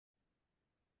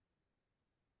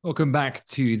Welcome back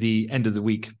to the End of the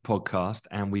Week podcast.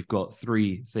 And we've got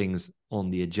three things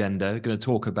on the agenda. We're going to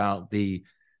talk about the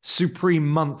supreme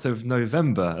month of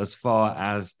November as far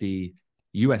as the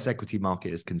US equity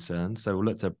market is concerned. So we'll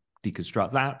look to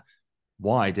deconstruct that.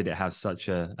 Why did it have such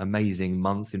an amazing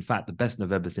month? In fact, the best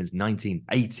November since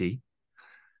 1980.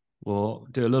 We'll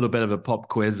do a little bit of a pop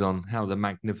quiz on how the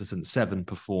Magnificent Seven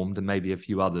performed and maybe a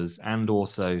few others, and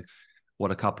also what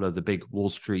a couple of the big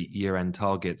Wall Street year-end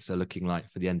targets are looking like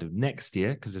for the end of next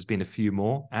year, because there's been a few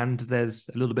more, and there's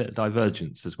a little bit of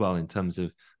divergence as well in terms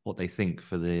of what they think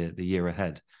for the year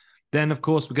ahead. Then, of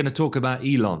course, we're going to talk about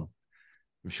Elon.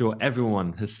 I'm sure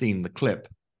everyone has seen the clip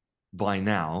by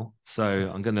now,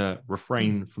 so I'm going to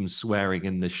refrain from swearing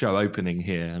in the show opening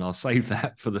here, and I'll save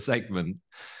that for the segment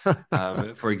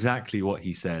for exactly what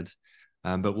he said.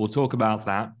 But we'll talk about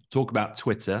that, talk about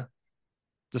Twitter,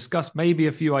 discuss maybe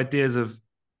a few ideas of,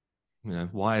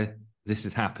 why this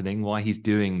is happening, why he's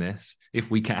doing this, if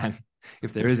we can,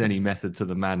 if there is any method to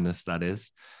the madness, that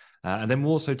is. And then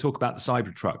we'll also talk about the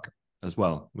Cybertruck as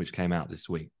well, which came out this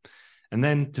week. And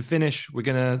then to finish, we're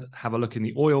going to have a look in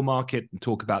the oil market and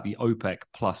talk about the OPEC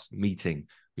Plus meeting,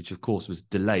 which of course was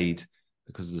delayed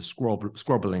because of the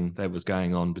squabbling that was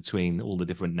going on between all the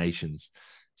different nations.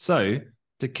 So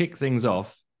to kick things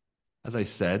off, as I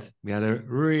said, we had a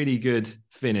really good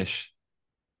finish.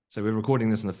 So we're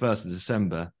recording this on the 1st of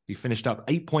December. We finished up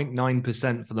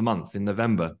 8.9% for the month in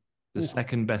November, the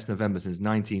second best November since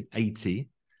 1980.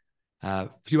 A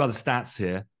few other stats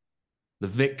here. The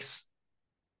VIX,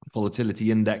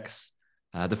 volatility index,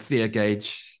 the fear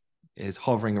gauge is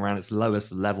hovering around its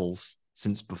lowest levels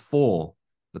since before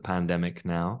the pandemic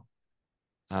now.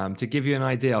 To give you an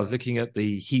idea, I was looking at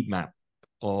the heat map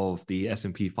of the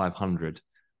S&P 500.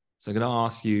 So I'm going to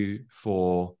ask you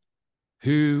for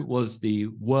who was the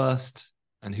worst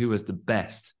and who was the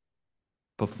best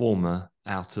performer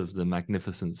out of the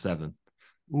Magnificent Seven.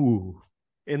 Ooh,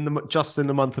 just in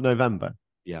the month of November.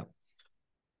 Yeah.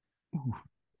 Ooh.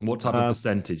 What type of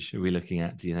percentage are we looking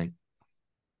at, do you think?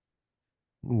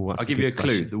 I'll give you a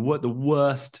clue. The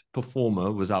worst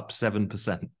performer was up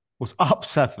 7%. Was up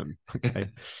 7%. Okay.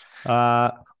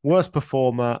 Worst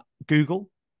performer,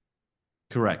 Google.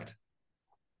 Correct.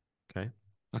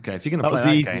 Okay, if you're going to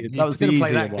play that game, that was the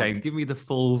easier one. Game, give me the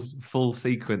full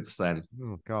sequence then.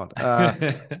 Oh, God.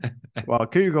 Well,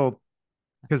 Google,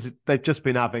 because they've just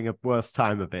been having a worse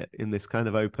time of it in this kind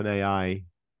of open AI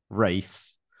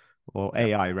race, or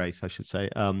AI race, I should say.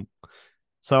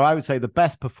 So I would say the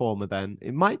best performer then,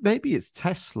 maybe it's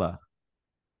Tesla.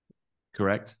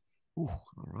 Correct. Ooh,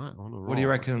 all right. What do you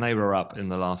reckon they were up in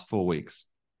the last 4 weeks?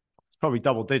 It's probably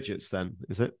double digits then,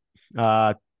 is it?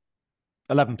 11%.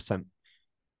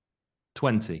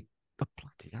 20. Oh,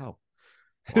 bloody hell.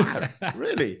 Wow.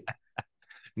 Really?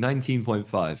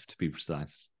 19.5 to be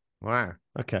precise. Wow.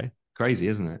 Okay. Crazy,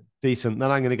 isn't it? Decent.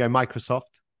 Then I'm going to go Microsoft,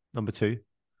 number 2.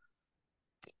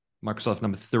 Microsoft,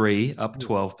 number 3, up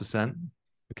 12%.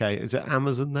 Okay. Is it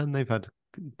Amazon then? They've had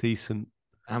decent.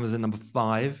 Amazon, number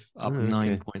 5, up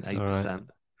 9.8%. Right.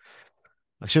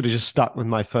 I should have just stuck with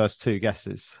my first 2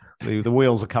 guesses. The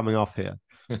wheels are coming off here.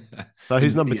 So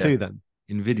who's number 2 then?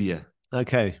 Nvidia.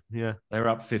 Okay, yeah. They're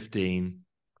up 15.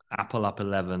 Apple up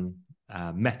 11.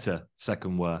 Meta,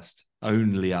 second worst,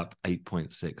 only up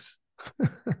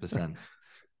 8.6%.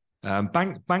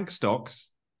 Bank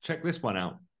stocks, check this one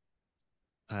out.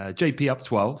 JP up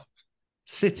 12.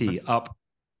 Citi up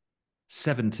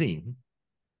 17.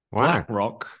 Wow.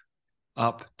 BlackRock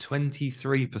up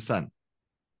 23%.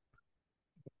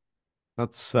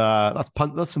 That's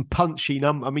some punchy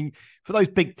number. I mean, for those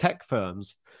big tech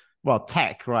firms, well,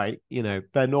 tech, right?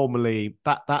 They're normally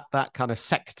that kind of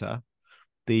sector.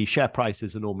 The share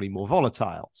prices are normally more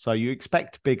volatile, so you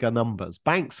expect bigger numbers.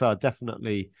 Banks are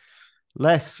definitely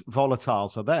less volatile,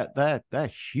 so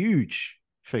they're huge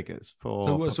figures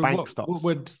for bank stocks. What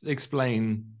would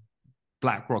explain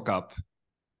BlackRock up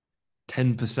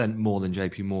 10% more than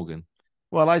JP Morgan?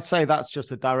 Well, I'd say that's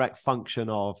just a direct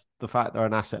function of the fact they're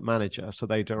an asset manager, so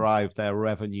they derive their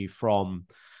revenue from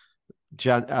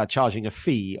charging a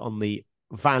fee on the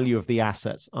value of the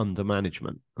assets under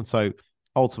management. And so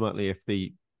ultimately,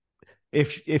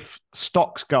 if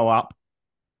stocks go up,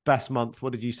 best month,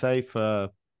 what did you say, for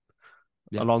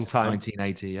a long time?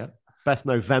 1980, yeah. Best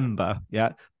November,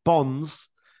 yeah. Bonds,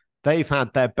 they've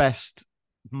had their best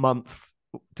month,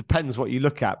 depends what you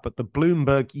look at, but the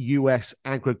Bloomberg US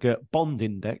Aggregate Bond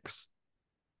Index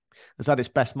has had its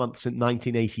best month since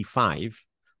 1985.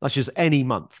 That's just any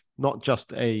month, not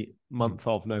just a month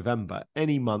of November.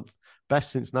 Any month,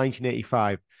 best since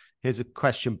 1985. Here's a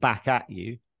question back at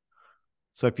you.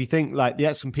 So if you think like the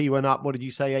S&P went up, what did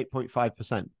you say,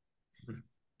 8.5%?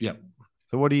 Yep.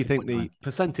 So what do you think 4.9. the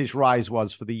percentage rise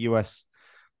was for the US,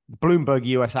 Bloomberg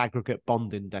US aggregate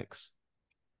bond index?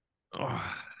 Oh,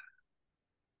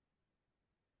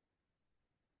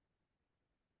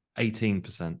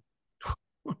 18%.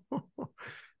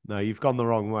 No, you've gone the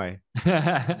wrong way.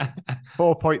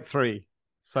 4.3.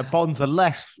 So bonds are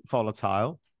less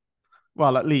volatile.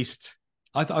 Well, at least.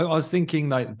 I was thinking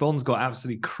like bonds got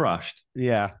absolutely crushed.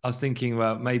 Yeah. I was thinking,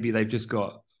 well, maybe they've just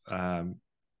got an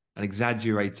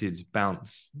exaggerated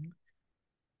bounce.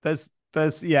 It's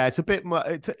a bit more,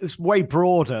 it's way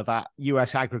broader, that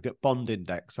US aggregate bond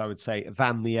index, I would say,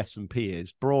 than the S&P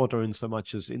is. Broader in so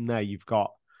much as in there you've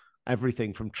got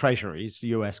everything from treasuries,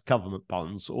 US government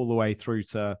bonds, all the way through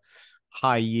to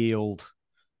high yield,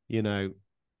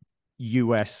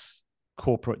 US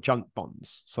corporate junk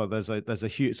bonds. So there's a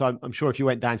huge. So I'm sure if you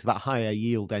went down to that higher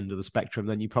yield end of the spectrum,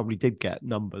 then you probably did get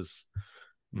numbers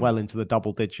well into the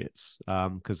double digits,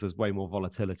 because there's way more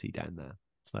volatility down there.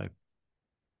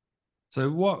 So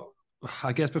what?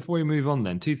 I guess before we move on,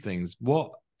 then two things.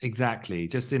 What exactly,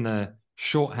 just in a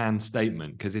shorthand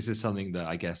statement, because this is something that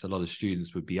I guess a lot of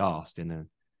students would be asked in a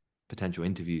potential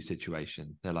interview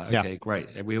situation. They're like, okay,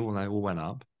 great, we all know it all went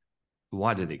up.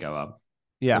 Why did it go up?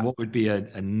 Yeah. So what would be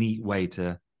a neat way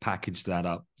to package that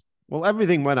up? Well,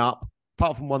 everything went up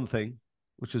apart from one thing,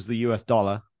 which was the US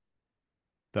dollar,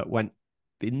 that went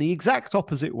in the exact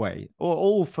opposite way, or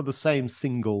all for the same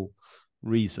single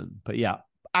reason. But yeah,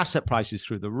 asset prices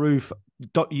through the roof,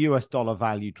 US dollar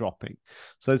value dropping.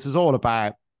 So this is all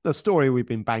about the story we've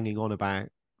been banging on about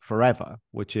forever,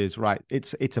 which is right.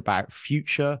 It's about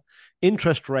future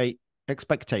interest rate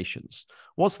expectations.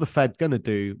 What's the Fed going to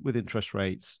do with interest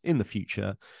rates in the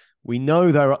future? We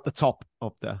know they're at the top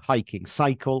of the hiking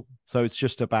cycle. So it's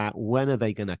just about when are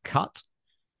they going to cut?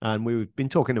 And we've been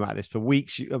talking about this for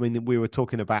weeks. I mean, we were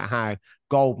talking about how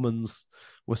Goldman's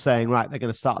were saying, right, they're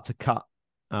going to start to cut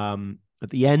at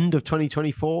the end of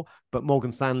 2024, but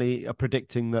Morgan Stanley are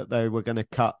predicting that they were going to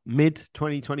cut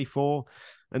mid-2024.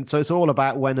 And so it's all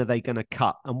about when are they going to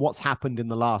cut. And what's happened in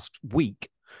the last week,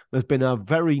 there's been a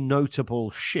very notable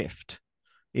shift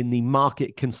in the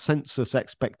market consensus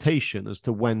expectation as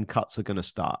to when cuts are going to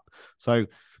start. So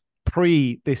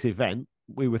pre this event,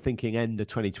 we were thinking end of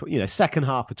 2020, second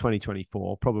half of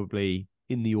 2024, probably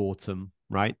in the autumn,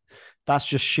 right? That's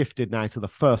just shifted now to the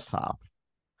first half,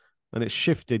 and it's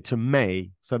shifted to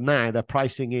May. So now they're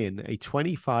pricing in a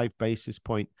 25 basis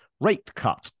point rate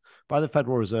cut by the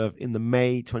Federal Reserve in the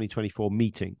May 2024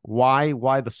 meeting. Why?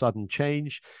 Why the sudden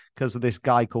change? Because of this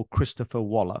guy called Christopher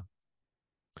Waller.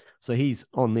 So he's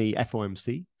on the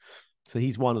FOMC. So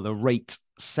he's one of the rate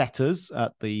setters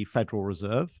at the Federal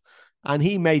Reserve. And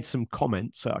he made some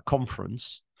comments at a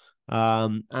conference,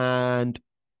 and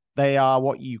they are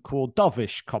what you call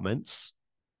dovish comments.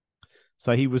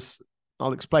 So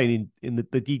I'll explain in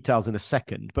the details in a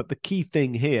second, but the key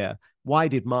thing here, why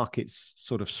did markets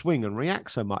sort of swing and react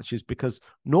so much, is because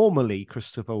normally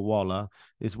Christopher Waller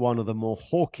is one of the more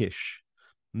hawkish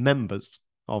members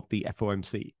of the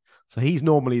FOMC. So he's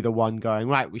normally the one going,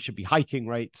 right, we should be hiking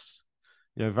rates,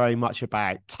 very much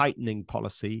about tightening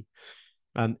policy.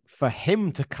 And for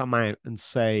him to come out and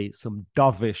say some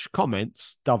dovish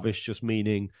comments, dovish just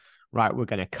meaning, right, we're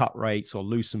going to cut rates or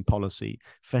loosen policy,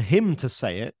 for him to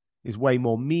say it is way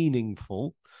more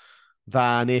meaningful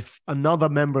than if another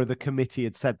member of the committee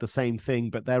had said the same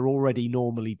thing, but they're already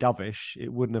normally dovish.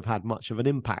 It wouldn't have had much of an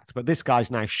impact. But this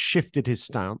guy's now shifted his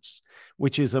stance,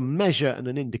 which is a measure and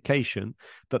an indication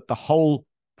that the whole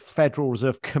Federal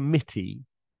Reserve Committee,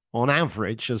 on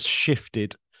average, has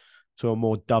shifted to a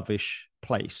more dovish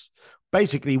place.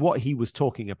 Basically, what he was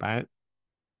talking about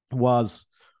was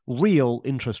real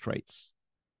interest rates.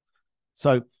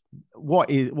 So what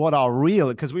are real,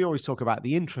 because we always talk about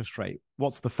the interest rate.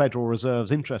 What's the Federal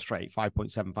Reserve's interest rate?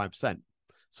 5.75%.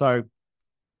 So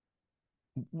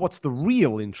what's the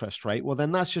real interest rate? Well,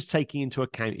 then that's just taking into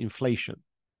account inflation.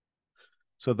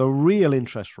 So the real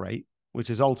interest rate,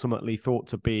 which is ultimately thought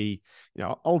to be,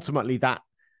 ultimately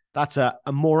that's a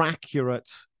more accurate,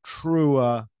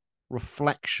 truer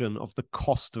reflection of the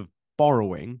cost of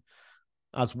borrowing,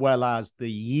 as well as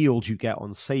the yield you get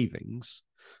on savings.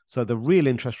 So the real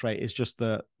interest rate is just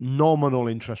the nominal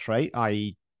interest rate,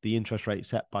 i.e. the interest rate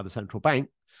set by the central bank,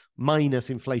 minus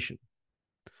inflation.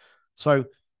 So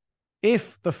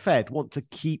if the Fed want to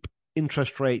keep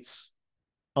interest rates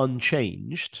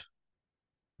unchanged,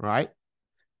 right,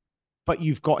 but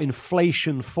you've got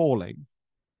inflation falling,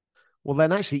 well,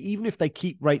 then actually, even if they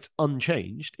keep rates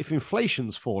unchanged, if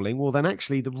inflation's falling, well, then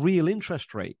actually the real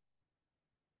interest rate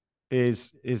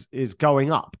is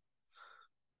going up,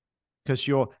 because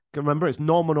remember, it's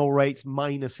nominal rates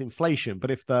minus inflation.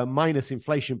 But if the minus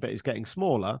inflation bit is getting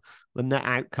smaller, the net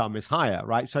outcome is higher,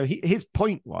 right? So his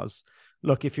point was,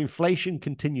 look, if inflation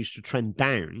continues to trend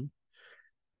down,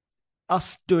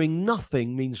 us doing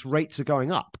nothing means rates are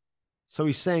going up. So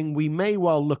he's saying we may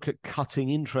well look at cutting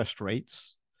interest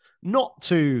rates, not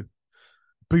to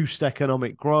boost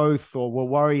economic growth, or we're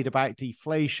worried about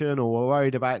deflation, or we're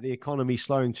worried about the economy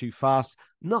slowing too fast.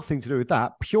 Nothing to do with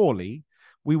that. Purely,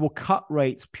 we will cut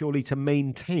rates purely to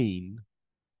maintain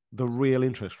the real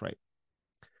interest rate.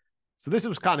 So this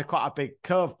was kind of quite a big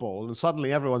curveball, and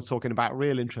suddenly everyone's talking about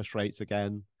real interest rates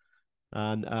again.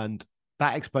 And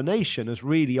that explanation has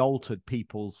really altered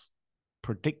people's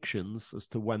predictions as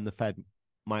to when the Fed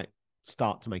might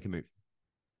start to make a move.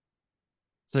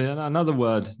 So another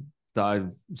word that I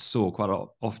saw quite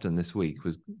often this week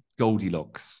was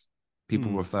Goldilocks.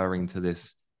 People referring to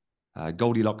this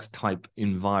Goldilocks type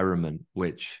environment,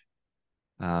 which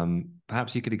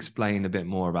perhaps you could explain a bit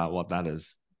more about what that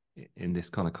is in this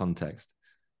kind of context.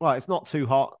 Well, it's not too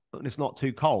hot and it's not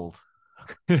too cold.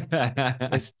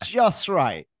 It's just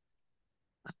right.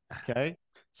 Okay.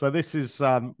 So this is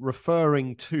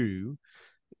referring to,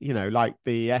 like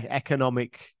the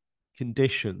economic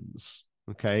conditions,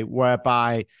 okay,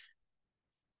 whereby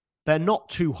they're not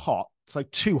too hot. So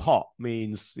too hot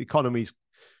means the economy's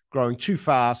growing too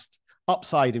fast,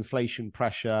 upside inflation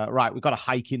pressure. Right, we've got to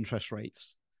hike interest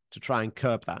rates to try and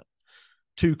curb that.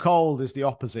 Too cold is the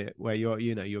opposite, where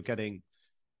you're getting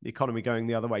the economy going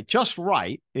the other way. Just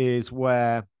right is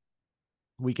where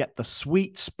we get the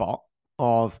sweet spot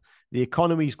of the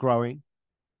economy's growing.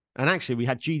 And actually, we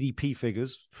had GDP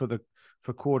figures for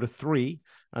Q3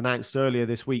 announced earlier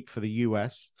this week for the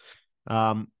US,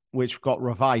 which got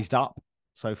revised up.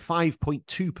 So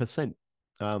 5.2%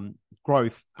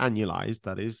 growth annualized,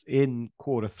 that is, in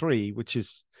Q3, which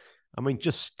is,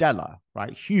 just stellar,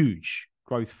 right? Huge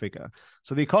growth figure.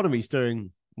 So the economy's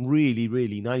doing really,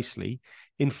 really nicely.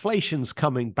 Inflation's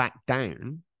coming back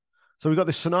down. So we've got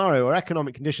this scenario where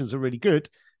economic conditions are really good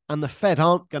and the Fed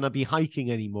aren't going to be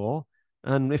hiking anymore.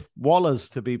 And if Waller's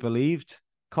to be believed,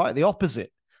 quite the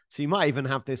opposite. So you might even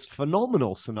have this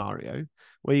phenomenal scenario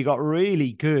where you got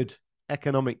really good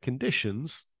economic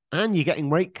conditions and you're getting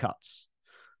rate cuts.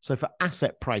 So for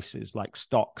asset prices like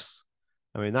stocks,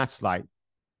 that's like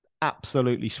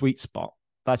absolutely sweet spot.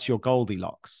 That's your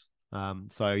Goldilocks.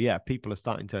 So yeah, people are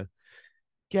starting to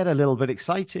get a little bit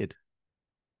excited,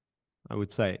 I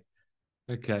would say.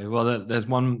 Okay, well, there's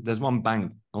one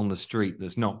bank on the street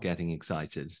that's not getting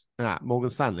excited. Morgan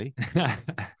Stanley.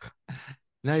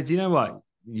 No, do you know what?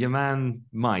 Your man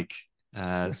Mike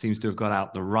seems to have got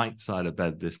out the right side of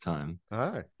bed this time.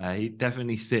 Oh. He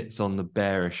definitely sits on the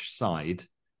bearish side.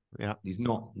 Yeah, he's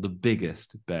not the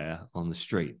biggest bear on the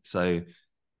street. So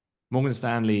Morgan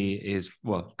Stanley is,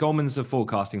 Goldman's are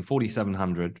forecasting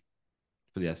 4,700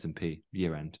 for the S&P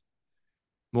year end.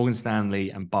 Morgan Stanley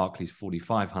and Barclays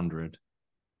 4,500.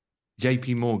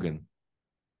 JP Morgan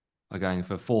are going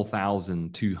for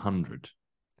 4,200.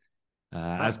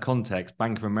 As context,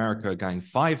 Bank of America are going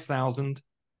 5,000.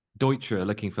 Deutsche are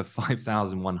looking for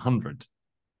 5,100.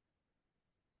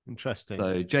 Interesting.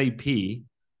 So JP,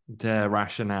 their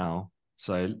rationale.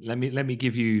 So let me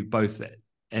give you both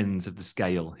ends of the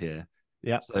scale here.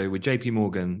 Yeah. So with JP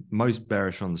Morgan, most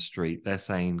bearish on the street, they're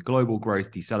saying global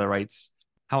growth decelerates,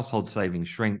 household savings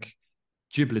shrink,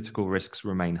 geopolitical risks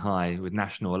remain high with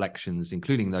national elections,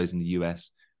 including those in the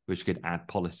US, which could add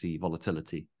policy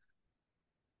volatility.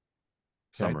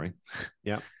 Summary.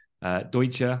 Yeah.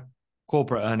 Deutsche,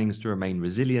 corporate earnings to remain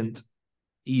resilient,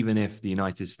 even if the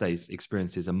United States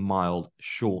experiences a mild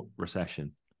short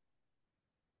recession.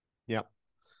 Yeah.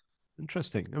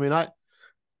 Interesting.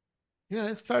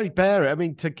 It's very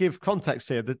bearish. To give context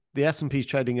here, the S&P is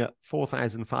trading at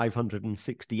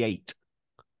 4,568.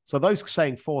 So those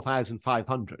saying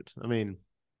 4,500,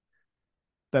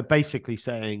 they're basically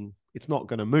saying it's not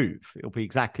going to move. It'll be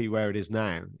exactly where it is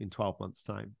now in 12 months'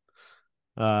 time.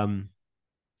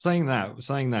 Saying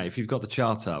that, if you've got the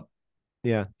chart up,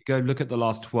 yeah, go look at the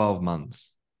last 12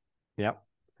 months. Yep.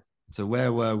 So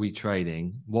where were we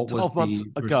trading? What was the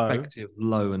respective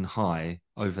low and high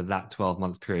over that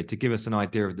 12-month period to give us an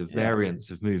idea of the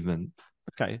variance of movement?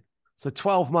 Okay. So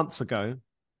 12 months ago,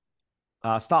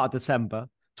 start of December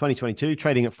 2022,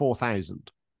 trading at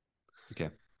 4,000. Okay.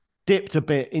 Dipped a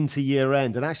bit into year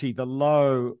end. And actually the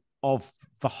low of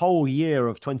the whole year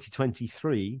of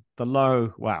 2023, the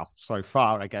low, so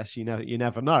far, I guess, you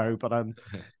never know, but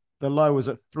the low was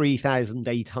at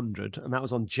 3,800, and that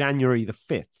was on January the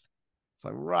 5th. So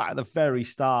right at the very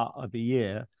start of the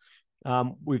year.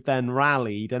 We've then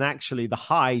rallied, and actually the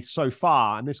high so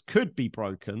far, and this could be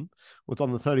broken, was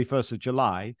on the 31st of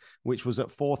July, which was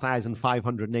at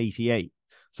 4,588.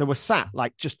 So we're sat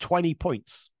like just 20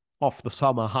 points off the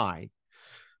summer high.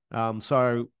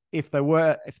 So if there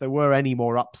were any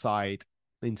more upside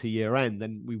into year end,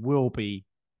 then we will be,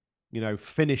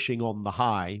 finishing on the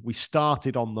high. We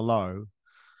started on the low.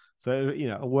 So,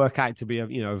 it'll work out to be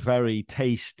a very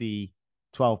tasty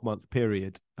 12-month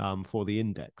period for the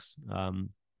index.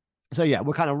 So yeah,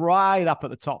 we're kind of right up at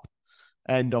the top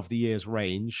end of the year's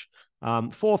range.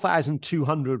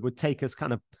 4,200 would take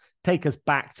us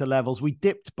back to levels. We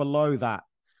dipped below that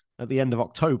at the end of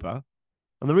October.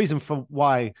 And the reason for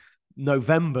why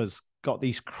November's got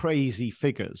these crazy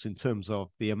figures in terms of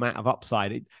the amount of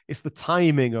upside, it's the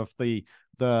timing of the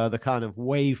kind of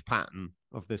wave pattern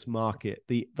of this market.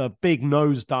 The big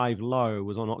nosedive low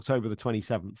was on October the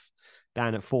 27th,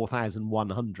 down at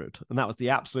 4,100. And that was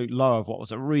the absolute low of what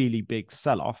was a really big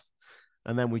sell-off.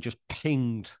 And then we just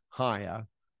pinged higher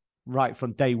right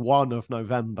from day one of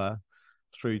November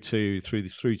through to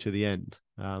the end.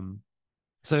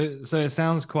 So it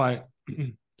sounds quite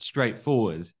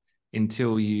straightforward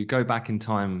until you go back in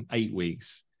time 8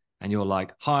 weeks and you're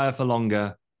like, higher for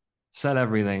longer, sell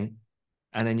everything.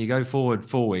 And then you go forward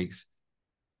 4 weeks,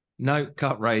 no,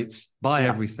 cut rates, buy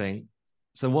everything.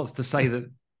 So what's to say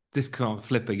that this can't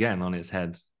flip again on its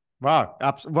head? Well,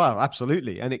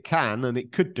 absolutely. And it can, and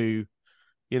it could do.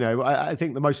 I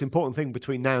think the most important thing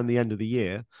between now and the end of the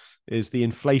year is the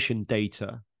inflation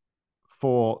data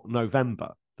for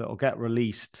November that will get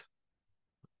released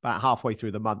about halfway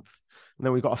through the month. And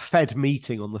then we've got a Fed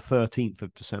meeting on the 13th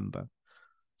of December.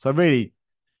 So really,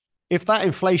 if that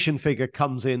inflation figure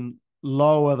comes in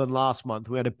lower than last month,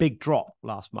 we had a big drop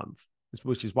last month,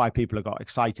 which is why people have got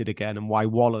excited again and why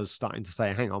Waller's starting to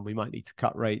say, hang on, we might need to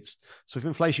cut rates. So if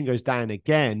inflation goes down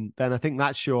again, then I think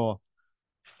that's your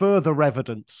further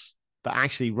evidence that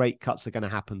actually rate cuts are going to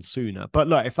happen sooner. But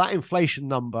look, if that inflation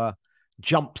number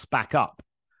jumps back up,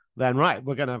 then right,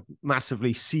 we're going to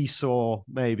massively seesaw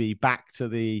maybe back to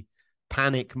the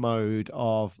panic mode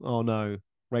of, oh no,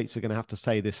 rates are going to have to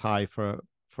stay this high for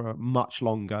much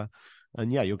longer.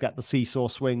 And yeah, you'll get the seesaw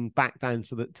swing back down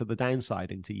to the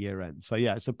downside into year end. So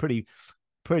yeah, it's a pretty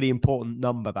important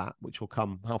number, that which will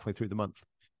come halfway through the month.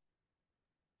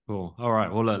 Cool. All right.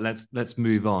 Well, look, let's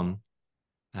move on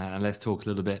and let's talk a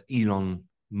little bit Elon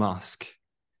Musk,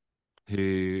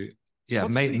 who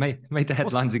made the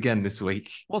headlines again this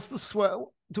week. What's the swear?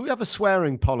 Do we have a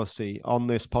swearing policy on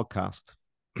this podcast?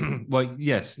 Well,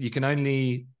 yes, you can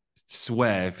only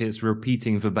swear if it's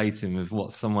repeating verbatim of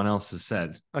what someone else has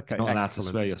said. Okay, not allowed to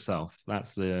swear yourself.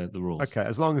 That's the rules. Okay,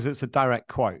 as long as it's a direct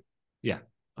quote. Yeah.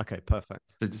 Okay,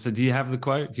 perfect. So do you have the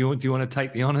quote? Do you want to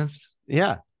take the honors?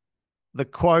 Yeah. The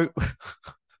quote.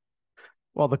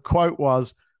 Well, the quote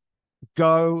was,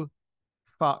 "Go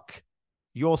fuck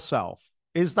yourself."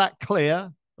 Is that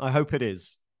clear? I hope it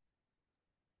is.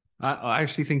 I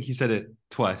actually think he said it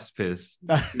twice, Piers.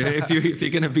 if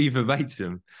you're going to be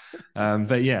verbatim,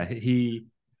 but yeah, he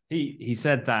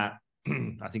said that.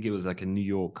 I think it was like a New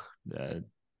York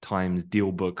Times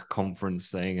deal book conference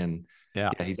thing, and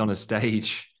he's on a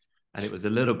stage, and it was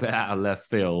a little bit out of left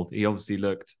field. He obviously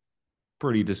looked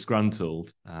pretty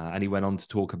disgruntled, and he went on to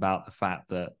talk about the fact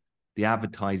that the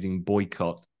advertising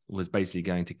boycott was basically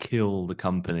going to kill the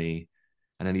company.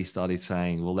 And then he started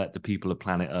saying, we'll let the people of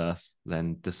planet Earth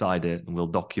then decide it and we'll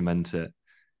document it.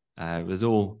 It was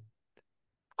all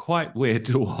quite weird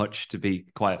to watch, to be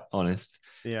quite honest.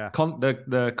 Yeah.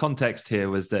 The context here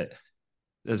was that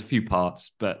there's a few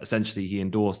parts, but essentially he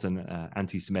endorsed an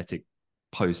anti-Semitic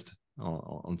post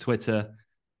on Twitter,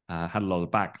 had a lot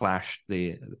of backlash.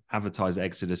 The advertiser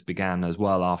exodus began as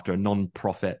well after a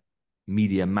non-profit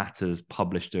Media Matters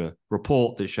published a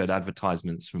report that showed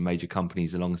advertisements from major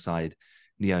companies alongside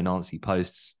neo-Nazi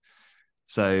posts.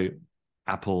 So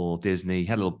Apple, Disney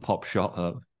had a little pop shot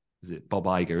of, is it Bob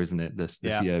Iger, isn't it? The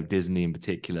CEO of Disney in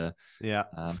particular. Yeah.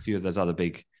 A few of those other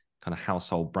big kind of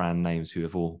household brand names who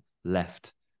have all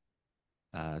left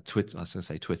Twitter. I was going to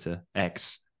say Twitter,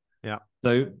 X. Yeah.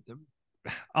 So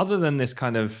other than this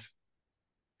kind of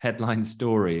headline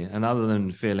story, and other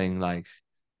than feeling like,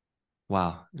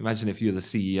 wow, imagine if you're the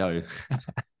CEO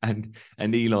and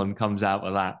Elon comes out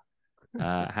with that,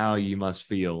 how you must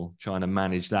feel trying to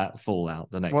manage that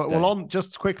fallout the next day. Well,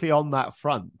 just quickly on that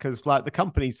front, because like the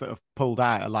companies that have pulled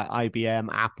out are like IBM,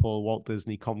 Apple, Walt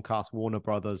Disney, Comcast, Warner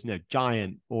Brothers,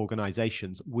 giant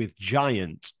organizations with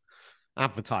giant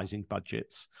advertising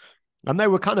budgets. And they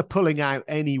were kind of pulling out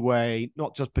anyway,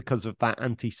 not just because of that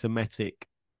anti-Semitic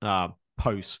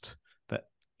post that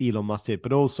Elon Musk did,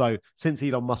 but also since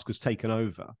Elon Musk was taken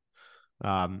over,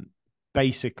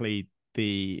 Basically,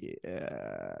 the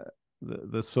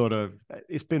sort of,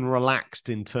 it's been relaxed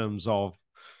in terms of,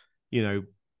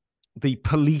 the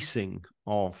policing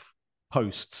of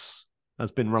posts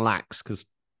has been relaxed because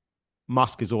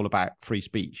Musk is all about free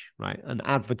speech, right? And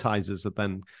advertisers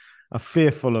are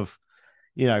fearful of,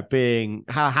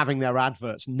 having their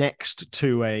adverts next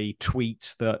to a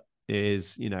tweet that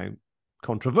is,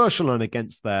 controversial and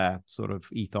against their sort of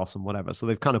ethos and whatever. So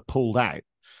they've kind of pulled out.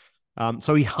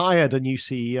 So he hired a new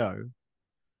CEO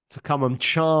to come and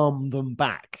charm them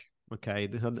back. Okay,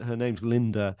 her name's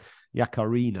Linda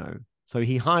Yaccarino. So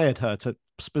he hired her to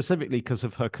specifically because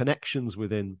of her connections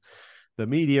within the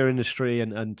media industry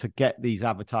and to get these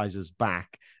advertisers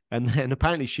back. And then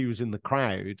apparently she was in the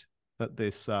crowd at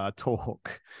this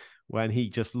talk when he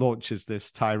just launches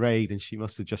this tirade, and she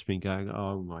must have just been going,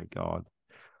 "Oh my God."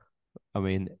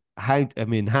 How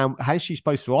is she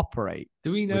supposed to operate?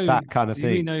 Do we know with that kind of thing?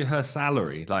 Do we know her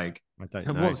salary? Like, I don't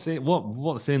know.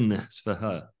 What's in this for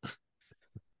her?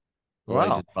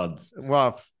 Well,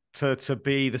 to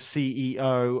be the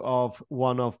CEO of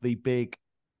one of the big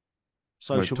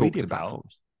social media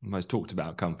platforms, most talked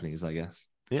about companies, I guess.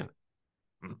 Yeah.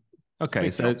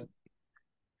 Okay, so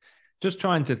just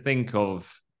trying to think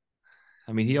of,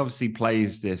 he obviously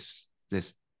plays this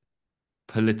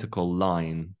political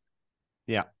line,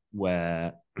 yeah,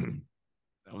 where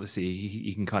obviously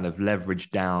he can kind of leverage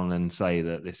down and say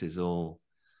that this is all,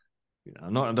 I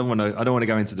don't want to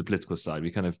go into the political side.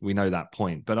 We know that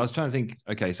point, but I was trying to think.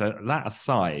 Okay, so that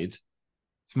aside,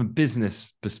 from a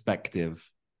business perspective,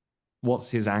 what's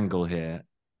his angle here?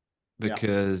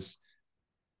 Because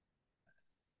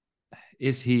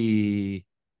is he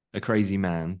a crazy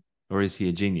man or is he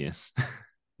a genius?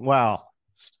 Well,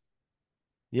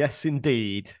 yes,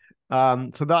 indeed.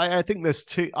 So I think there's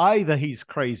two. Either he's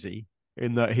crazy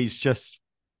in that he just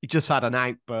had an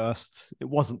outburst. It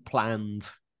wasn't planned.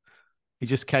 He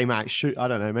just came out I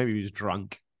don't know. Maybe he was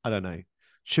drunk. I don't know.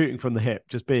 Shooting from the hip,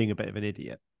 just being a bit of an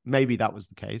idiot. Maybe that was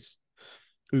the case.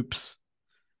 Oops.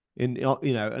 And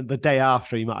the day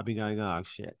after he might have been going, "Oh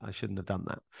shit, I shouldn't have done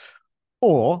that."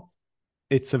 Or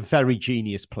it's a very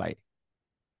genius play.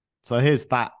 So here's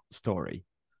that story.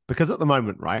 Because at the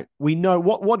moment, right, we know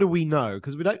what do we know?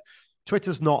 Because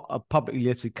Twitter's not a publicly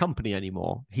listed company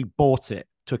anymore. He bought it,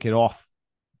 took it off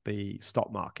the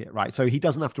stock market, right? So he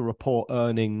doesn't have to report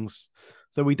earnings.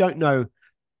 So we don't know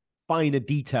finer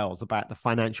details about the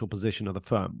financial position of the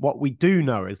firm. What we do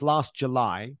know is last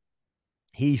July,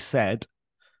 he said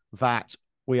that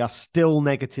we are still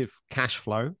negative cash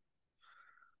flow,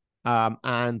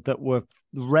 and that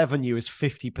revenue is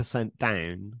 50%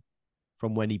 down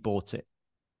from when he bought it.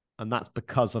 And that's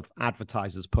because of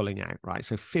advertisers pulling out, right?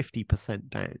 So 50%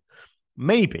 down.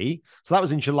 So that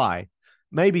was in July.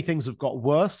 Maybe things have got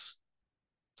worse,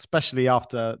 especially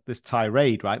after this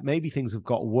tirade, right? Maybe things have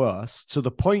got worse to the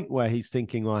point where he's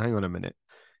thinking, well, hang on a minute.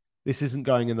 This isn't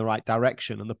going in the right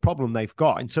direction. And the problem they've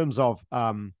got in terms of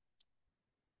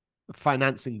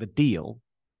financing the deal,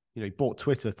 he bought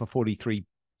Twitter for $43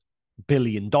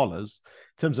 billion. In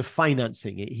terms of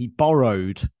financing it, he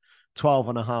borrowed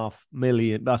 $12.5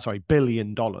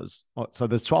 billion. So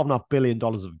there's $12.5 billion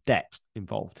of debt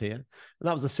involved here. And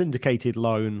that was a syndicated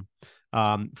loan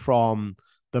from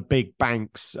the big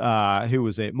banks. Who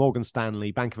was it? Morgan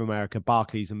Stanley, Bank of America,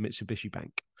 Barclays, and Mitsubishi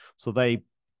Bank. So they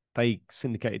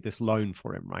syndicated this loan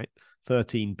for him, right?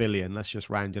 13 billion. Let's just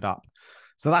round it up.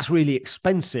 So that's really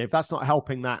expensive. That's not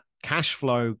helping that cash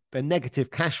flow, the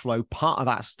negative cash flow. Part of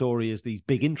that story is these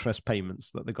big interest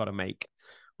payments that they've got to make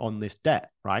on this debt,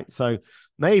 right? So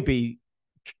maybe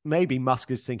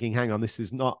Musk is thinking, hang on,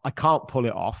 I can't pull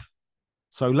it off.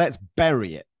 So let's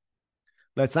bury it.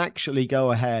 Let's actually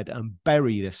go ahead and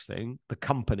bury this thing, the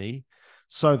company,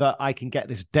 so that I can get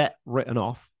this debt written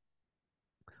off.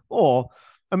 Or,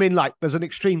 there's an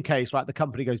extreme case, right? The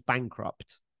company goes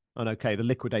bankrupt and okay, the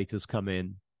liquidators come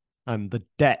in and the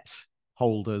debt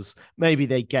holders, maybe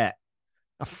they get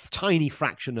a tiny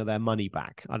fraction of their money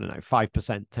back. I don't know,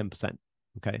 5%, 10%.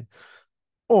 Okay.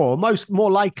 Or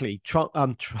more likely,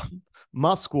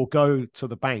 Musk will go to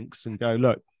the banks and go,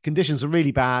 look, conditions are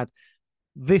really bad.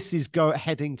 This is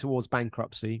heading towards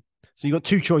bankruptcy. So you've got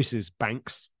two choices,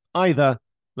 banks. Either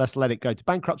let's let it go to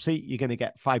bankruptcy, you're going to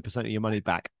get 5% of your money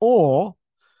back, or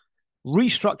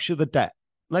restructure the debt.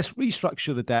 Let's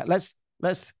restructure the debt. Let's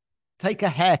take a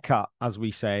haircut, as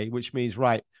we say, which means,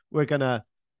 right, we're going to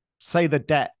say the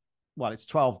debt, well, it's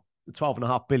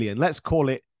 12.5 billion. Let's call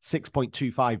it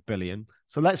 6.25 billion.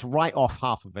 So let's write off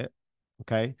half of it.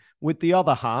 Okay. With the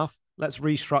other half, let's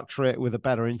restructure it with a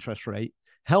better interest rate.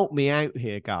 Help me out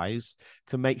here, guys,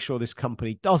 to make sure this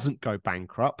company doesn't go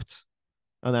bankrupt.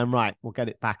 and then right, we'll get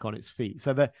it back on its feet.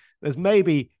 So there's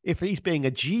maybe, if he's being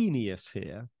a genius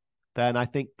here, then I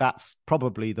think that's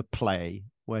probably the play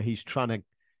where he's trying to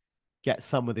get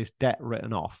some of this debt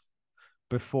written off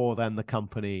before then the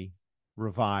company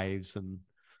revives and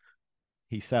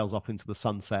he sails off into the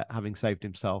sunset, having saved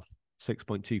himself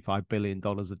 $6.25 billion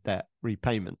of debt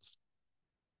repayments.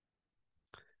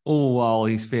 All while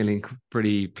he's feeling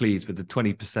pretty pleased with the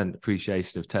 20%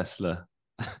 appreciation of Tesla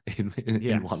in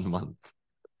 1 month.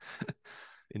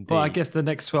 Indeed. Well, I guess the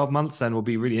next 12 months then will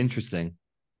be really interesting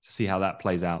to see how that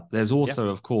plays out. There's also,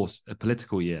 of course, a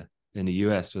political year in the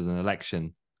US with an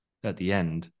election at the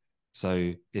end.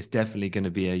 So it's definitely going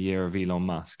to be a year of Elon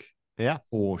Musk. Yeah.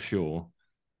 For sure.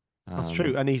 That's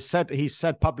true. And he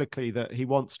said publicly that he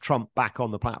wants Trump back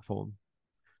on the platform.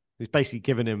 He's basically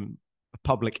given him a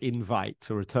public invite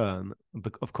to return.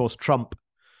 But of course, Trump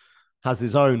has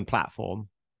his own platform.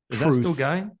 Is that still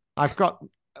going?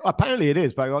 Apparently it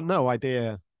is, but I've got no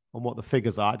idea on what the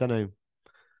figures are. I don't know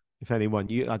if anyone,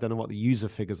 I don't know what the user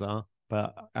figures are,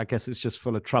 but I guess it's just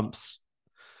full of Trump's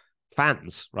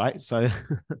fans, right? So,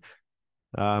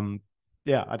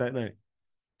 yeah, I don't know.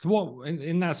 So what,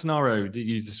 in that scenario that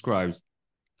you described,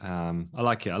 I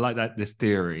like it. I like this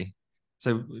theory.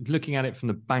 So looking at it from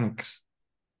the bank's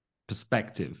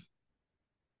perspective,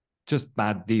 just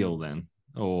bad deal then,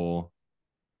 or?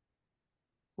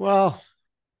 Well,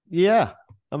 yeah.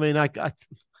 I mean,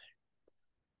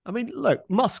 look,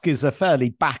 Musk is a fairly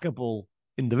backable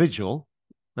individual.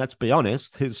 Let's be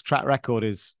honest. His track record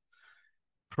is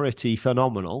pretty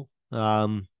phenomenal.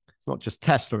 It's not just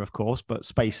Tesla, of course, but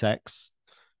SpaceX,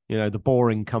 the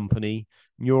Boring Company,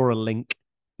 Neuralink.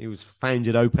 He was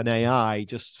founded OpenAI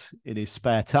just in his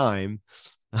spare time.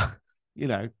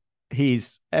 Everything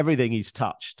he's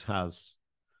touched has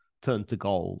turned to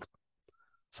gold.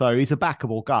 So he's a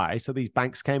backable guy. So these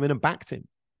banks came in and backed him.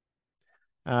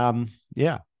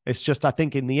 Yeah, it's just, I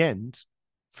think in the end,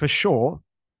 for sure,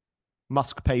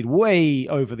 Musk paid way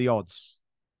over the odds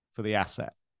for the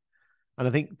asset. And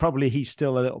I think probably he's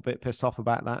still a little bit pissed off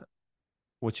about that,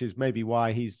 which is maybe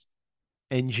why he's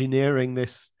engineering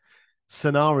this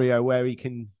scenario where he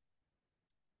can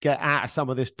get out of some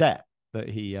of this debt that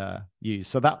he used.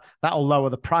 So that'll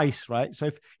lower the price, right? So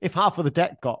if half of the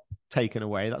debt got taken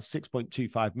away, that's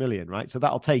 6.25 million, right? So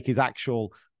that'll take his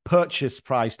actual purchase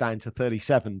price down to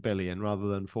 37 billion rather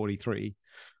than 43.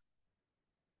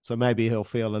 So maybe he'll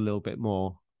feel a little bit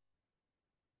more.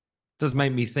 Does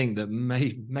make me think that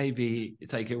maybe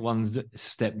take it one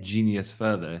step genius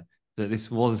further, that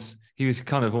he was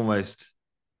kind of almost,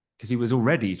 because he was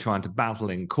already trying to battle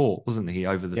in court, wasn't he,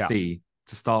 over the fee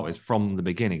to start with from the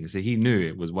beginning. So he knew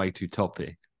it was way too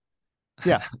toppy.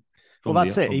 Yeah. Well,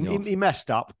 that's it. He messed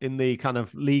up in the kind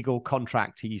of legal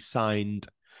contract he signed,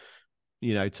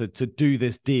 to do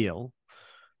this deal.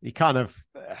 He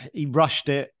rushed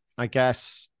it, I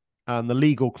guess. And the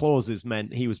legal clauses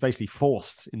meant he was basically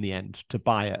forced in the end to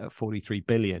buy it at 43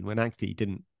 billion when actually he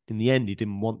didn't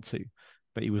want to,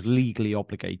 but he was legally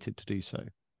obligated to do so.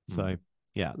 So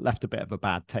yeah, left a bit of a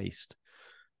bad taste.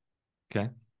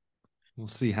 Okay. We'll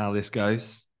see how this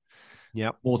goes. Yeah.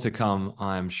 More to come,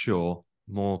 I am sure.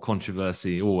 More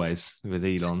controversy always with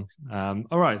Elon.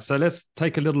 All right. So let's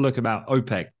take a little look about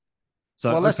OPEC.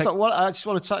 So I just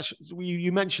want to touch.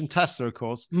 You mentioned Tesla, of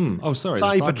course. Oh, sorry,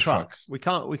 Cybertrucks. We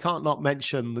can't not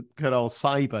mention the good old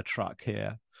Cybertruck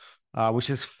here, which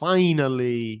has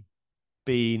finally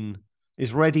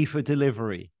is ready for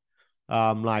delivery,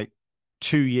 like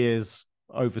 2 years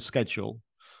over schedule.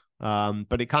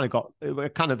 But they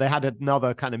had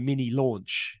another kind of mini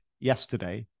launch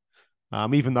yesterday,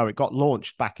 even though it got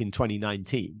launched back in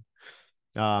 2019.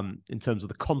 In terms of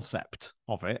the concept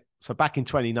of it. So back in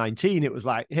 2019, it was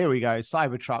like, here we go,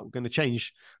 Cybertruck, we're going to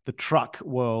change the truck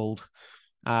world,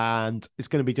 and it's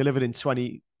going to be delivered in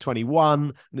 2021,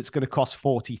 and it's going to cost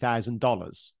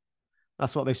 $40,000.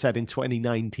 That's what they said in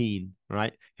 2019,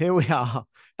 right? Here we are,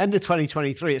 end of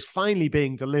 2023, it's finally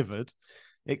being delivered,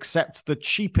 except the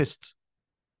cheapest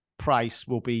price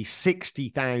will be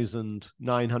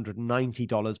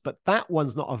 $60,990, but that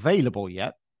one's not available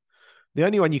yet. The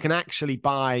only one you can actually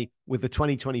buy with the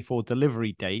 2024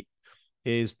 delivery date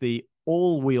is the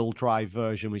all-wheel drive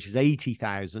version, which is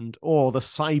 $80,000, or the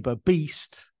Cyber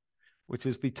Beast, which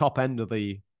is the top end of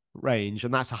the range,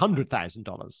 and that's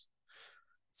 $100,000.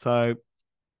 So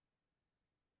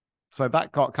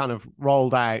that got kind of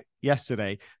rolled out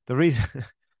yesterday. The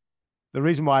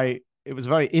reason why it was a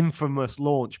very infamous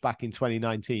launch back in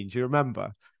 2019, do you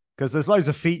remember? Because there's loads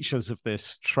of features of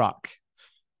this truck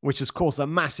which has caused a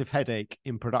massive headache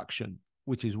in production,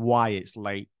 which is why it's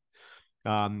late.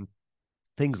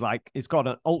 Things like it's got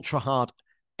an ultra-hard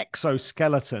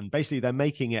exoskeleton. Basically, they're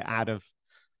making it out of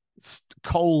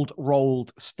cold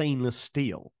rolled stainless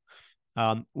steel,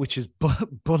 which is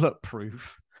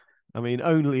bulletproof. I mean,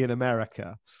 only in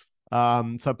America.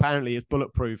 So apparently it's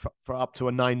bulletproof for up to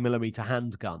a 9mm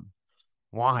handgun.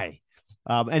 Why?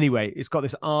 Anyway, it's got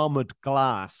this armored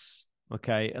glass.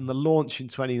 Okay. And the launch in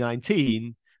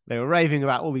 2019, they were raving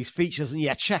about all these features. And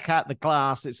yeah, check out the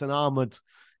glass. It's an armored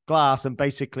glass. And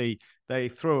basically, they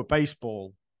throw a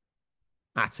baseball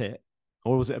at it.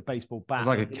 Or was it a baseball bat? It's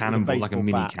like a cannonball, like a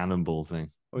mini cannonball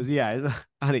thing. It was, yeah.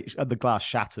 And the glass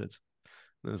shattered.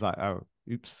 And it was like, oh,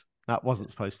 oops. That wasn't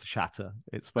supposed to shatter.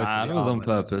 It's supposed to be It was armored.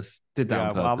 On purpose. Did that on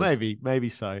purpose. Well, maybe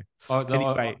so.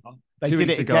 Anyway, they 2 did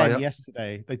weeks it ago, again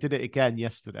yesterday. They did it again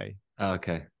yesterday.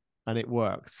 Okay. And it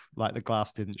worked. Like the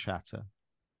glass didn't shatter.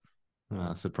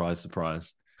 Surprise,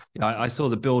 surprise. I saw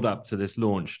the build up to this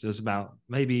launch. It was about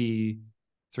maybe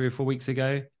 3 or 4 weeks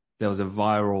ago. There was a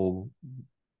viral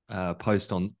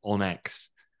post on X,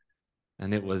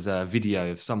 and it was a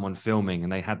video of someone filming,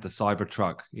 and they had the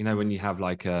Cybertruck. You know, when you have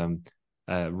like a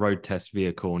road test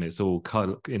vehicle and it's all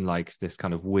cut in like this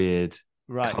kind of weird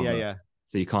cover. Yeah.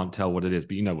 So you can't tell what it is,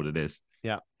 but you know what it is.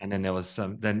 Yeah. And then there was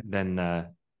some.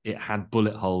 Then it had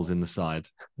bullet holes in the side,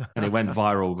 and it went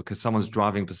viral because someone's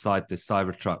driving beside this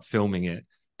Cybertruck, filming it,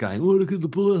 going, "Oh, look at the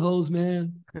bullet holes,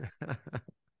 man!"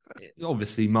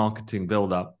 Obviously, marketing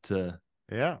build up to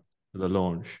the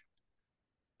launch.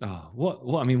 Oh,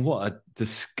 what? I mean, what a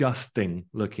disgusting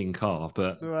looking car.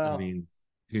 But I mean,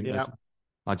 who knows?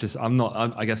 I guess I'm not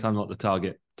the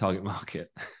target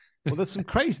market. Well, there's some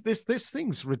crazy. This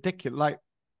thing's ridiculous. Like,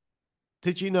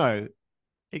 did you know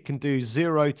it can do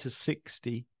 0 to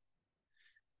 60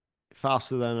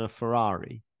 faster than a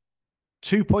Ferrari?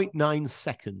 2.9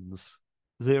 seconds,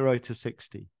 0 to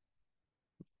 60.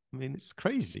 I mean, it's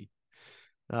crazy.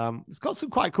 It's got some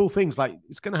quite cool things. Like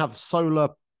it's going to have solar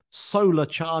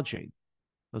charging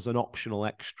as an optional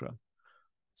extra.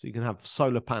 So you can have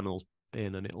solar panels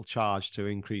in and it'll charge to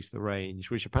increase the range,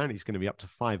 which apparently is going to be up to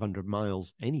 500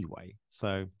 miles anyway.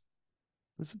 So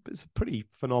it's a pretty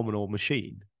phenomenal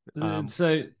machine.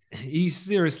 So are you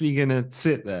seriously going to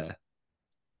sit there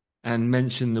and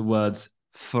mention the words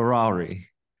Ferrari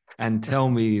and tell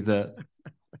me that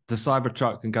the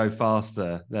Cybertruck can go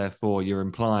faster, therefore you're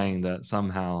implying that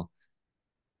somehow,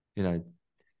 you know,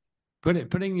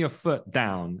 putting your foot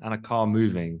down and a car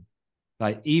moving,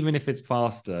 like even if it's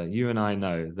faster, you and I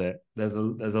know that there's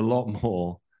a lot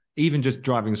more, even just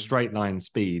driving straight line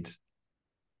speed.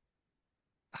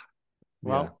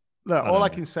 Well, look, all I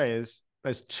can say is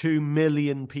there's 2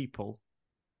 million people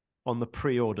on the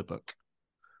pre-order book.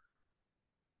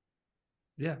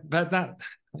 Yeah, but that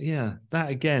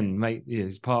again,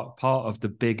 is part of the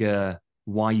bigger,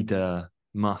 wider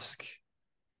Musk-esque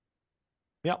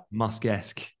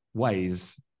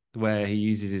ways where he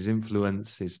uses his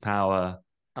influence, his power,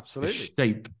 absolutely, to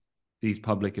shape these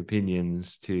public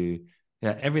opinions.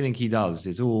 Everything he does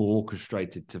is all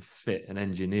orchestrated to fit an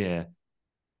engineer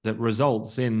that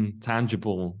results in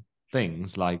tangible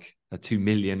things like a 2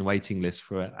 million waiting list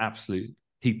for an absolute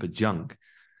heap of junk.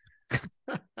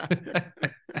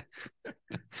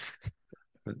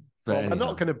 Well, they're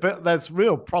not going to build. There's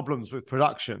real problems with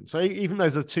production. So even though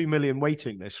there's a 2 million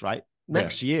waiting list, right?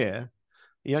 Next year,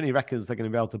 he only reckons they're going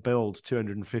to be able to build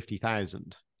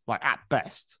 250,000, like at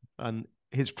best. And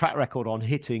his track record on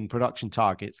hitting production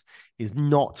targets is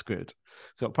not good.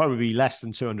 So it'll probably be less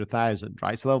than 200,000,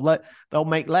 right? So they'll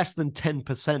make less than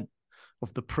 10%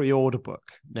 of the pre-order book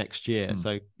next year.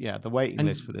 So yeah, the waiting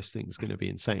list for this thing is going to be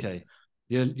insane. Okay.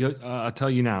 I'll tell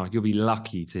you now, you'll be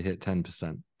lucky to hit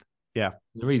 10%. Yeah.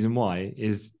 The reason why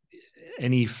is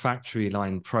any factory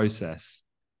line process,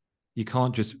 you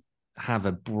can't just have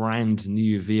a brand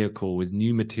new vehicle with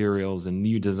new materials and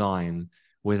new design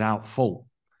without fault.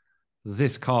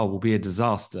 This car will be a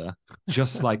disaster,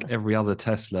 just like every other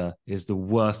Tesla is the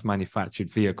worst manufactured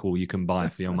vehicle you can buy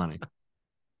for your money.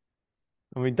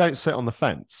 I mean, don't sit on the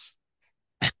fence.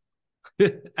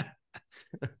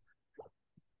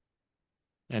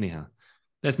 Anyhow,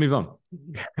 let's move on.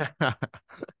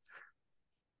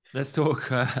 Let's talk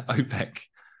OPEC.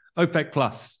 OPEC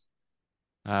Plus.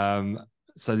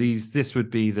 So this would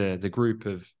be the group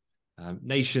of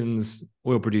nations,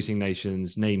 oil-producing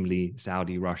nations, namely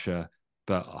Saudi, Russia,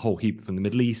 but a whole heap from the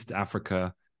Middle East,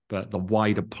 Africa, but the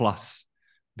wider plus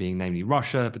being namely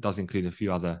Russia, but does include a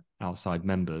few other outside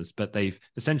members. But they've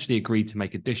essentially agreed to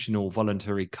make additional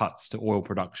voluntary cuts to oil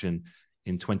production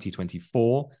in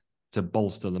 2024 to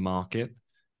bolster the market.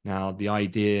 Now, the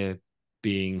idea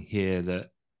being here that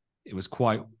it was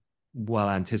quite well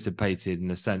anticipated in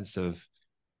the sense of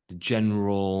the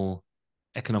general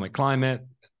economic climate,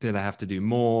 Do they have to do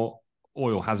more?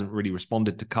 Oil hasn't really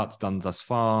responded to cuts done thus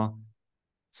far.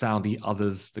 Saudi,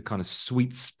 others, the kind of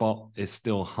sweet spot is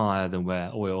still higher than where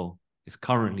oil is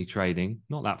currently trading,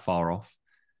 not that far off.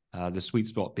 The sweet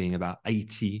spot being about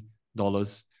 $80.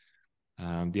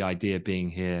 The idea being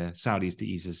here, Saudi is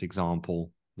the easiest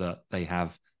example, that they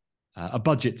have a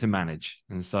budget to manage.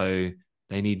 And so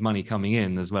they need money coming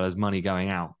in as well as money going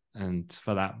out. And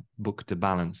for that book to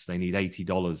balance, they need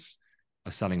 $80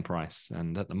 a selling price.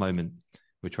 And at the moment,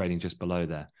 we're trading just below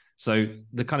there. So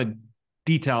the kind of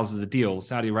details of the deal,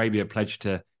 Saudi Arabia pledged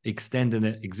to extend an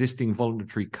existing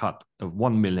voluntary cut of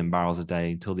 1 million barrels a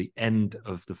day until the end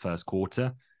of the first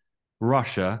quarter.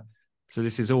 Russia, so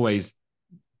this is always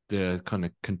the kind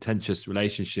of contentious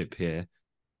relationship here.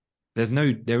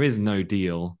 There is no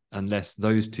deal unless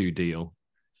those two deal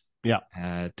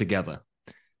together.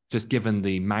 Just given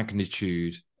the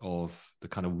magnitude of the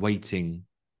kind of weighting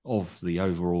of the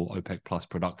overall OPEC plus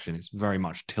production, it's very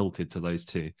much tilted to those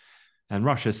two. And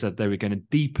Russia said they were going to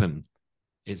deepen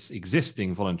its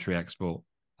existing voluntary export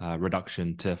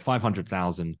reduction to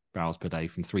 500,000 barrels per day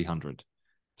from 300.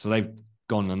 So they've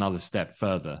gone another step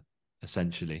further,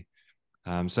 essentially.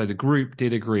 So the group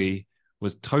did agree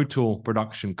was total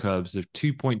production curbs of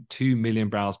 2.2 million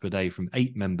barrels per day from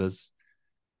 8 members.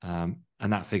 And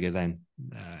that figure then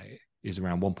is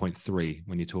around 1.3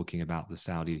 when you're talking about the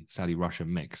Saudi-Russia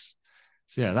mix.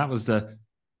 So yeah, that was the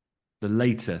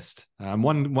latest.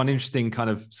 One interesting kind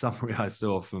of summary I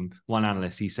saw from one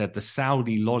analyst, he said the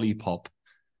Saudi lollipop,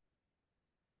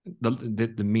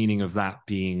 the meaning of that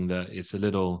being that it's a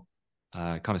little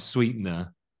kind of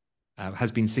sweetener,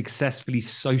 has been successfully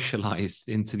socialized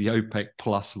into the OPEC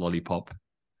plus lollipop.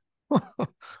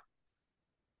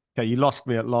 Okay, you lost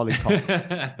me at lollipop.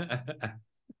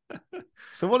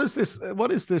 So what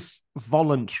is this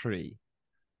voluntary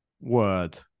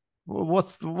word?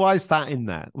 Why is that in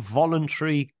there?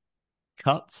 Voluntary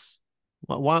cuts?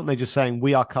 Why aren't they just saying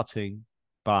we are cutting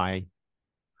by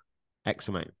X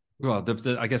amount? Well,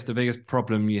 I guess the biggest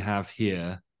problem you have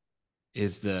here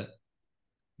is that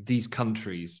these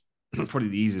countries, probably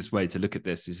the easiest way to look at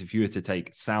this is if you were to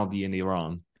take Saudi and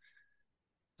Iran,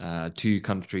 two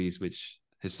countries which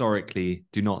historically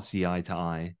do not see eye to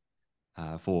eye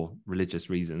for religious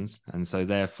reasons. And so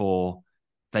therefore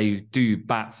they do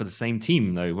bat for the same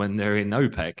team though when they're in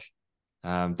OPEC,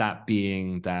 that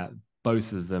being that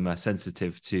both of them are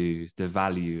sensitive to the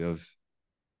value of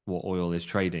what oil is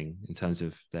trading in terms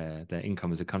of their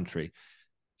income as a country.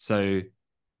 So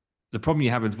the problem you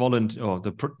have with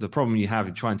the problem you have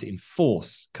in trying to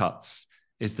enforce cuts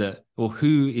is that, well,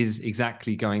 who is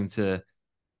exactly going to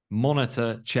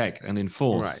monitor, check, and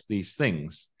enforce these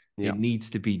things? Yeah. It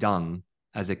needs to be done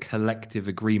as a collective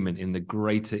agreement in the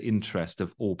greater interest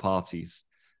of all parties.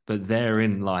 But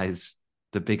therein lies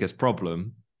the biggest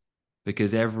problem,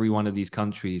 because every one of these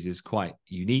countries is quite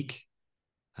unique,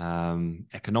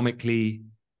 economically,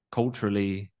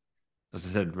 culturally, as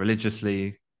I said,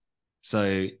 religiously.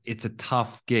 So it's a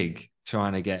tough gig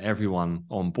trying to get everyone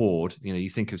on board. You know, you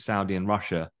think of Saudi and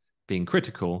Russia being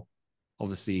critical.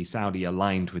 Obviously, Saudi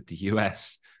aligned with the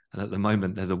US, and at the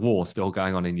moment there's a war still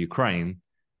going on in Ukraine,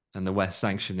 and the West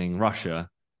sanctioning Russia.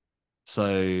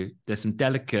 So there's some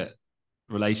delicate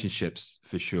relationships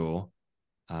for sure.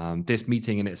 This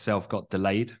meeting in itself got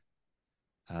delayed.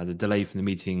 The delay from the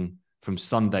meeting from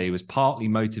Sunday was partly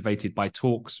motivated by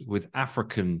talks with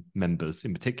African members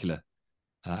in particular.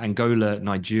 Angola,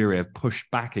 Nigeria have pushed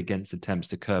back against attempts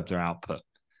to curb their output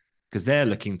because they're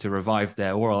looking to revive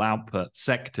their oil output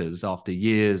sectors after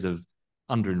years of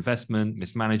underinvestment,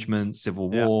 mismanagement, civil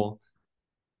war.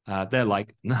 They're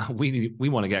like, no, we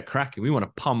want to get cracking. We want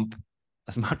to pump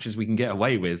as much as we can get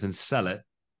away with and sell it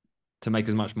to make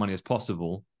as much money as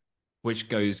possible, which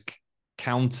goes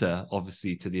counter,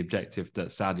 obviously, to the objective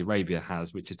that Saudi Arabia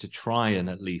has, which is to try and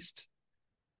at least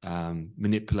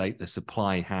manipulate the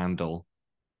supply handle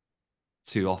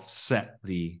to offset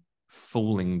the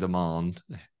falling demand.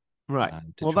 Right.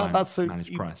 Well, that's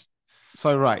manage price.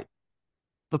 So, right.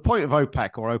 The point of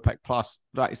OPEC or OPEC plus,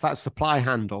 right, is that supply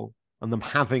handle and them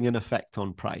having an effect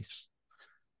on price.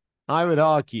 I would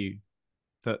argue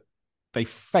that they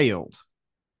failed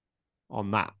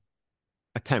on that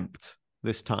attempt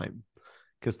this time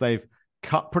because they've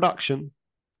cut production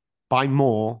by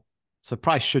more, so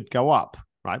price should go up,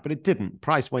 right? But it didn't.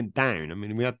 Price went down. I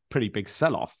mean, we had a pretty big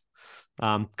sell-off.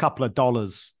 Couple of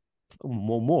dollars,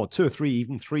 more, $2 or $3,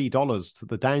 even $3 to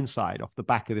the downside off the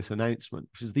back of this announcement,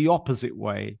 which is the opposite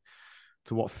way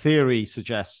to what theory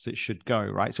suggests it should go,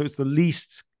 right? So it's the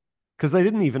least, because they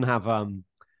didn't even have,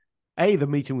 the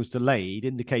meeting was delayed,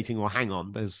 indicating, well, hang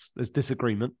on, there's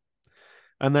disagreement.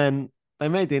 And then they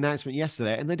made the announcement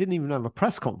yesterday, and they didn't even have a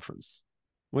press conference,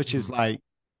 which is like,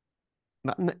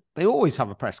 they always have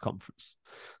a press conference.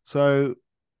 So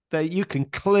you can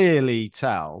clearly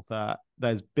tell that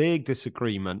there's big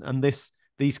disagreement, and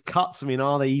these cuts, I mean,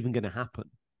 are they even going to happen,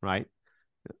 right?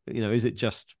 Is it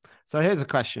just... So here's a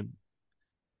question.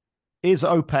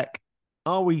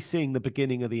 Are we seeing the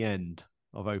beginning of the end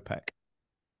of OPEC?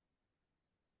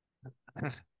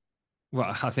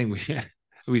 Well, I think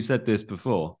we've said this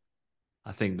before.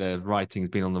 I think the writing's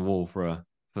been on the wall for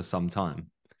some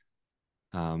time.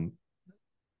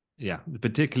 Yeah,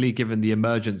 particularly given the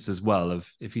emergence as well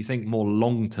of, if you think more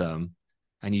long term,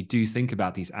 and you do think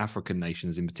about these African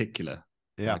nations in particular,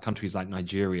 countries like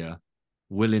Nigeria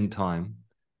will in time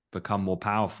become more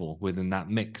powerful within that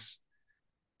mix.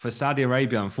 For Saudi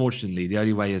Arabia, unfortunately, the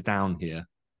only way is down here.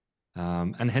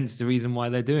 And hence the reason why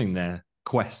they're doing their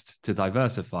quest to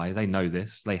diversify. They know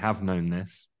this. They have known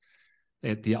this.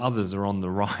 The others are on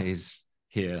the rise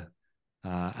here.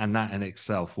 And that in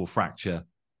itself will fracture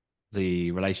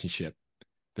the relationship,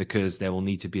 because there will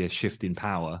need to be a shift in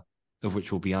power, of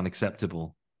which will be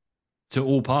unacceptable to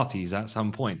all parties at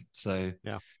some point. So,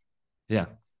 yeah.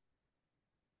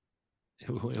 It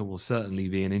will certainly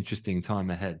be an interesting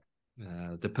time ahead.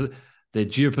 The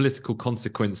geopolitical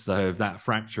consequence, though, of that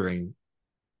fracturing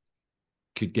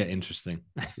could get interesting.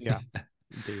 Yeah,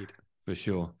 indeed. For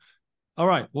sure. All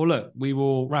right. Well, look, we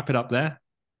will wrap it up there.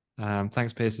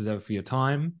 Thanks, Piers, as ever, for your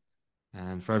time.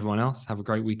 And for everyone else, have a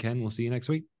great weekend. We'll see you next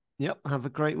week. Yep. Have a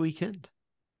great weekend.